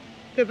here.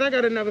 Cause I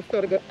got another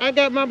store to go. I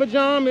got my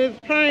pajamas,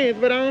 pants,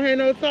 but I don't have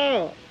no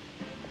top.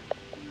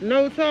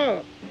 No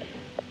top.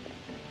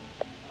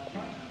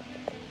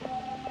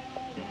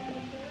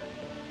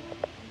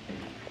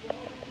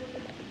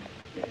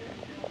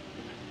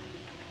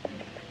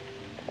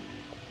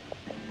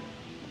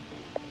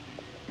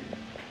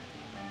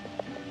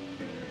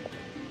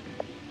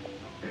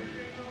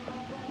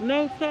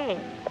 No top.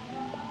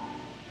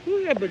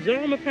 Who had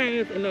pajama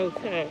pants and no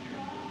top?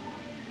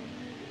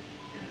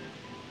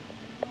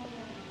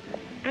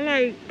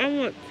 I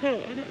want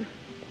top.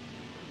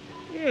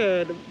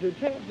 Yeah, the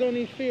tops don't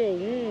even feel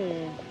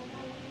warm.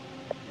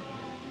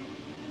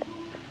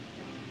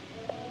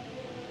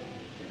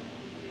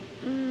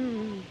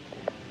 Mm.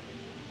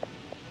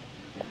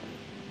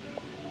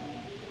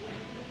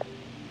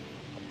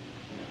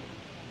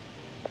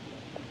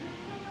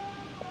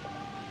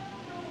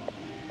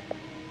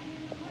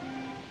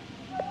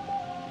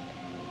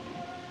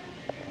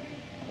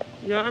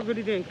 Yeah, I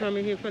really didn't come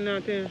in here for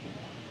nothing,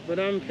 but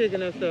I'm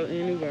picking us up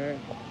anyway.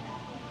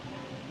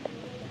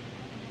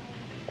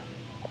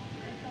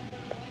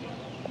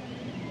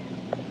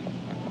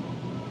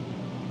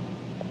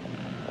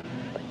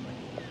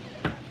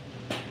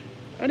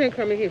 I didn't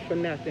come in here for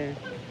nothing.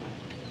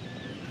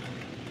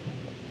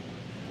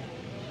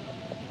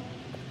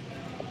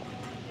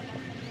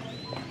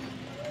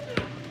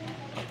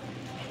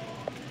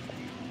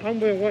 I've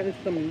been wanting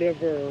some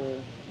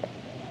liver.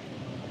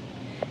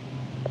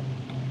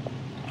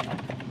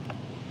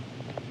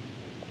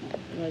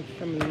 Like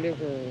some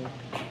liver.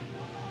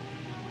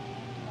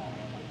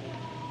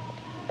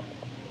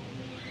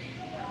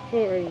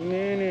 For a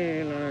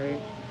minute,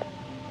 like.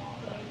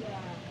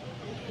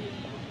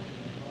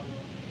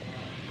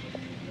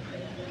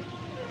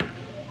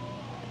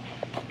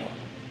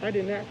 I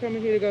did not come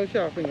in here to go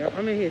shopping, y'all.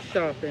 I'm in here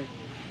shopping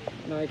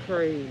like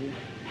crazy.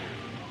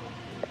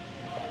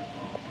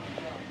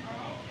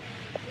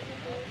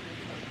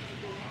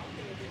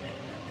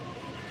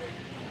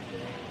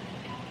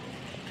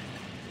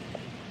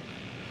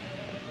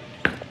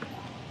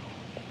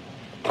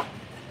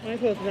 I ain't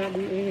supposed to not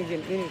be in here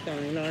getting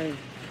anything. Like,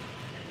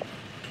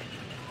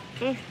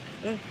 uh,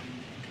 uh.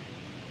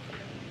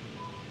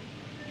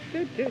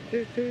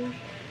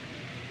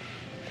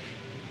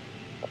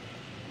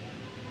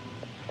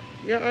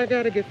 Yeah, I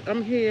gotta get,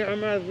 I'm here, I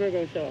might as well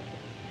go shopping.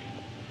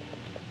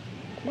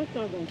 My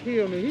son gonna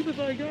kill me. He was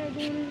like, y'all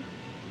going in?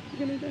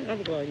 Get anything? I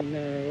was like,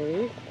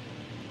 no.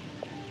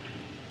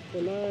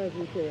 The lies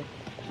we tell.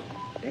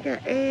 They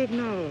got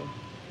eggnog.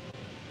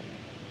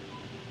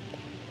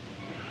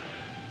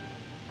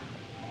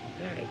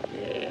 Like,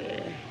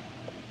 yeah.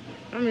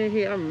 I'm in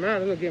here, I might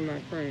as well get my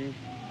cream.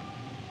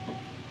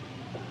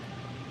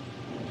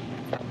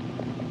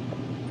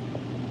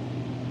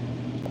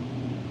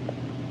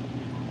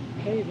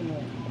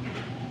 Hazelnut.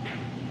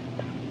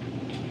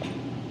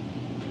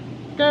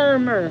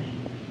 Skirmer.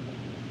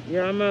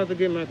 Yeah, I might as well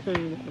get my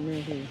cream. I'm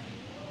in here.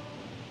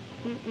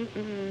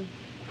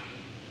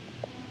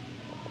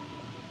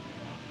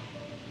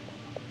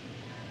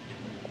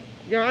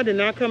 Yeah, I did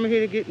not come in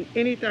here to get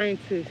anything,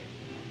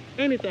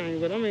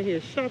 but I'm in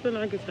here shopping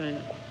like a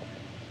saint.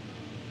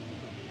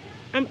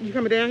 You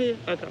coming down here?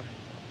 Okay.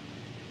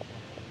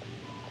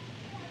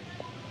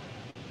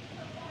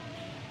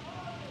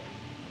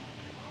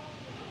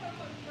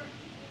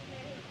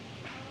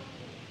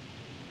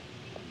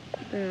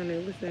 Down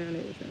there, what's down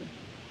there?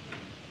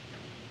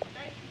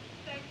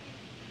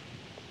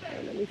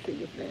 Right, let me see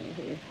what's down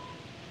here.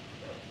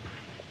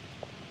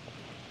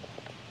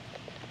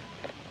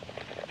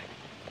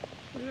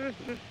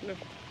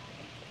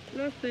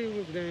 Let's see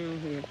what's down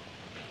here.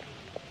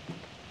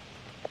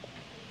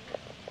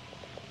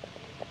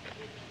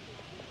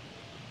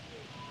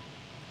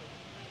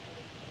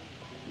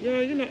 Yeah,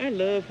 you know, I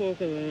love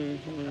pork and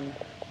lamb.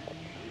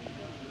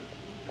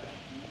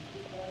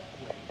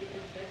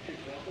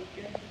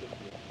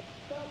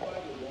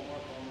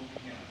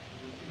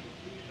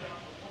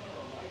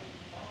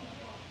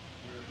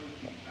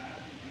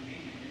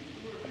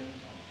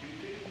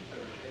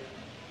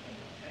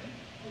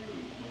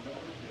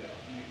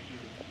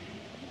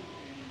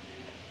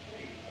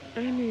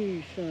 I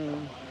need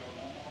some.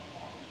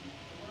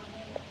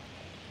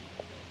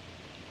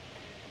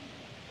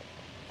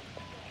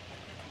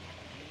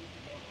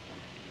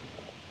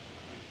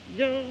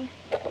 Yo.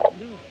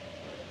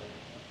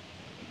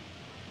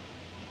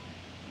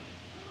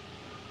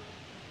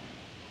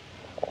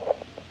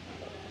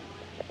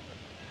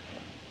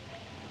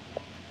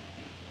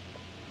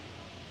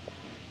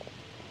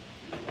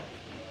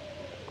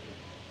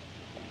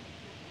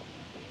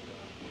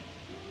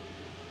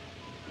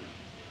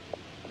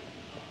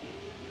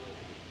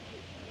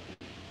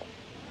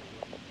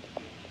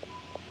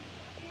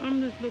 I'm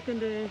just looking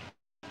there.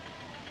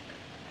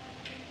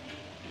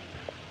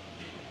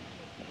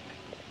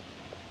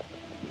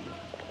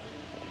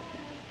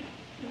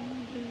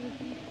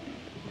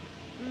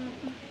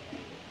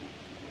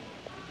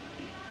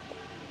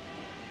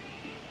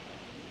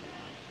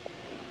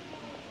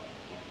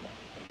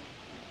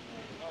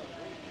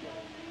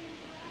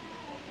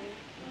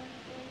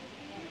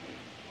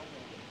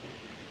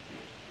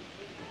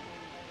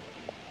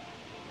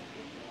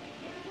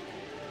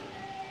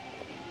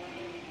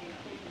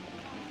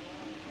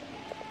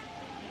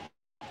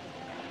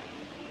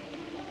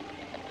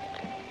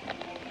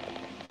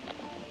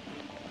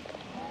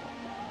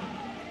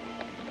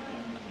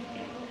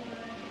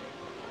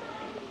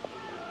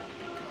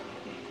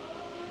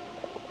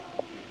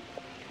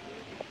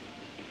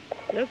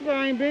 That's why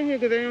I ain't been here,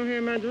 because they don't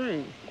have my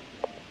drink.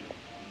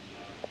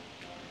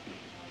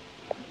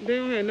 They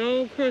don't have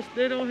no crystal.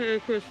 They don't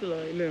have Crystal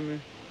Light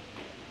lemon.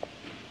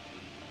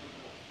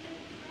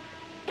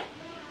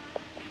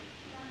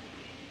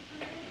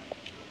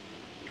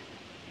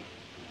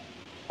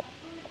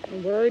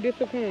 I'm very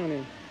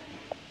disappointed.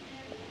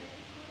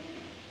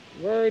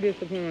 Very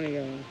disappointed,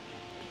 y'all.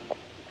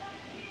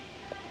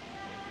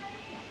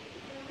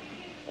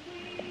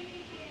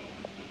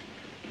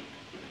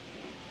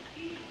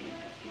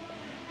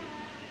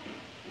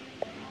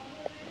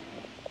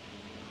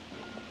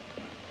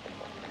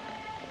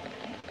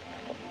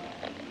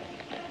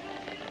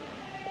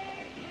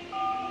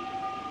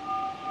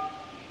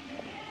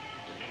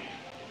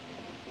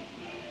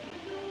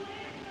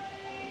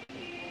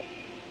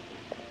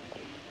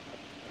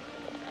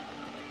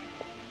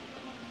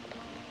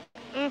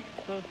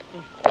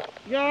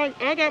 Y'all,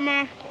 I got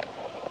my...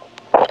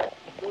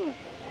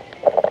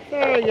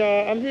 Sorry,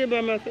 y'all. I'm here by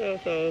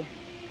myself, so...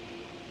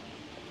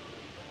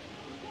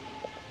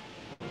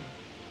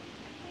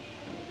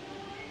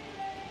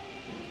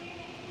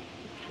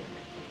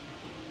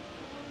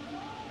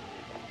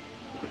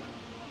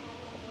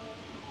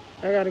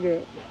 I gotta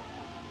get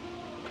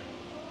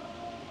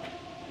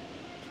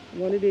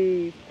one of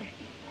these.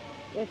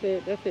 That's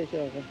it. That's it,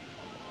 y'all.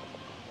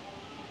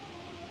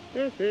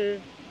 That's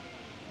it.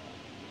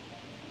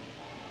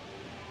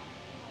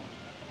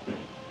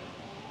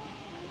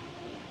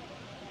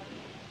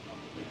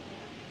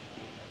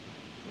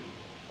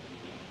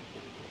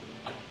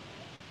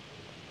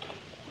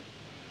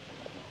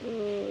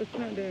 It's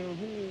not down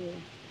here.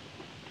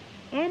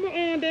 Armor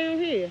on down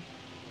here.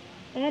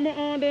 Armor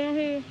on down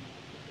here.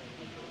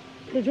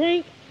 The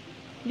drink?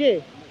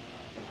 Yeah.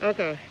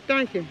 Okay.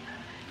 Thank you.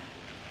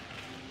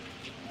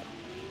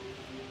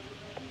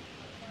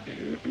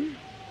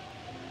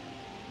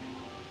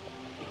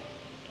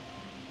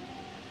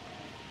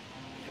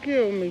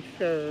 Excuse me,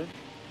 sir.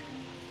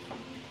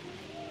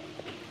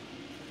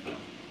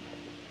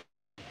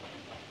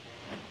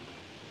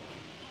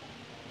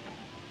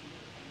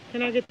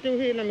 Can I get through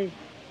here? Let me.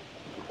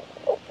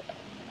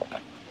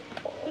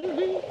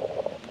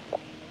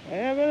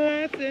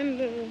 Everlasting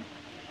love.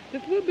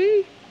 This will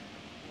be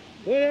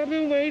what I've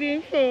been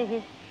waiting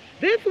for.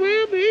 This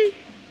will be.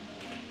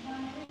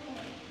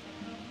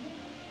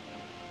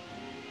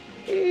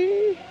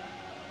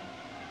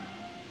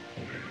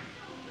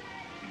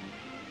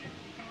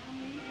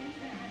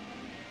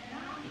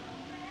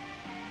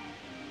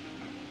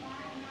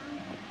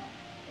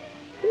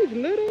 These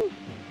little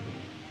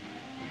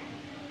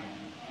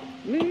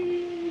me.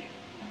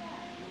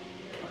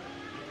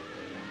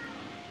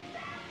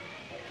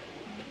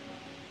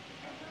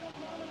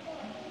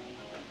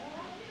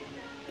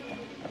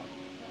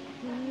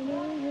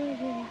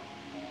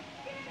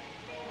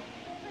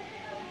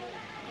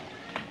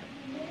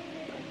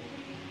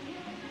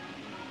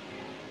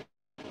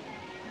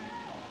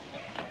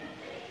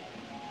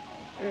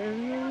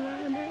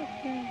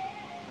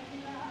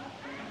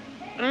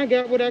 I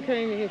got what I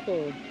came in here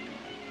for.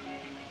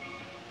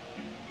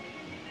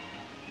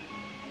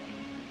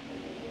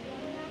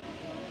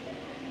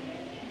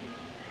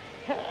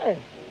 Hey.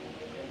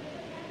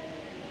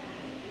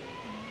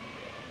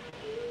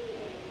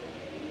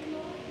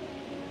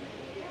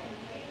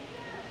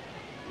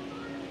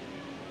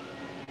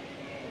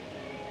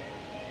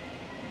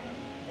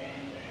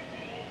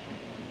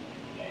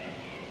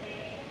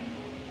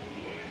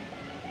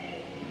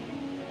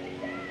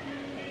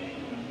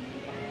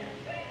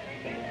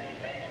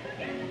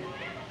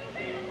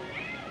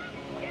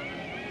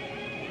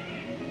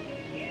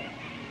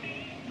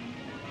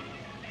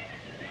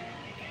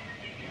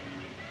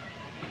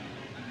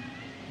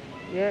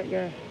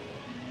 Yeah.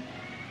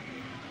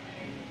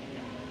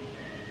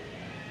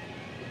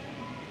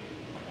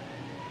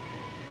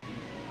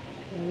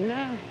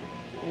 Nah.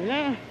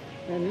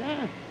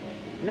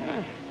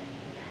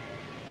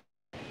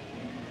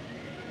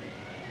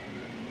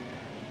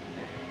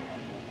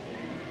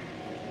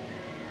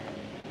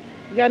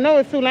 Y'all know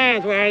it's 2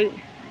 lines, right?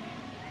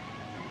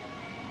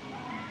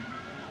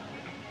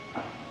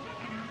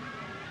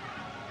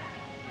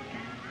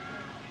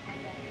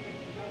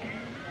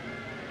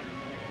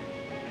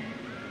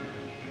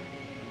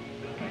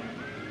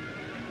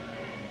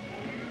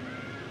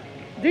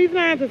 These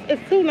lines,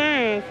 it's 2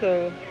 lines,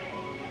 so.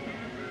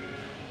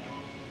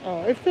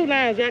 Oh, it's 2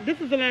 lines. Yeah, this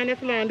is the line, that's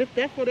the line.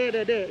 That's for that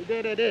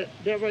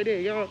right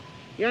there. Y'all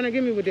don't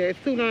get me with that. It's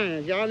 2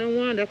 lines. Y'all in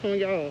one, that's on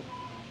y'all.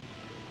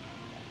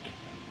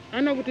 I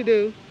know what to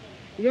do.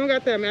 You don't got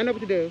to tell me. I know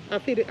what to do. I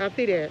see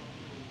that.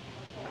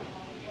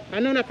 I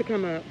know not to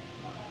come up.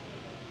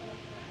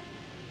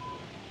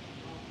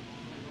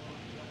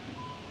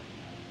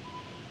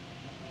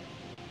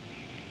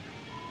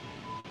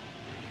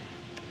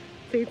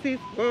 TT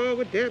Squad,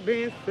 with that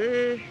being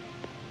said.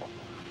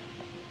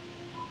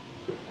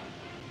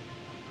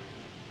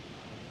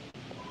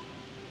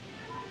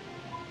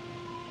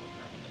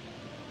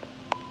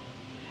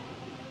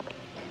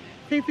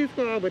 TT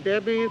Squad, with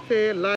that being said, like.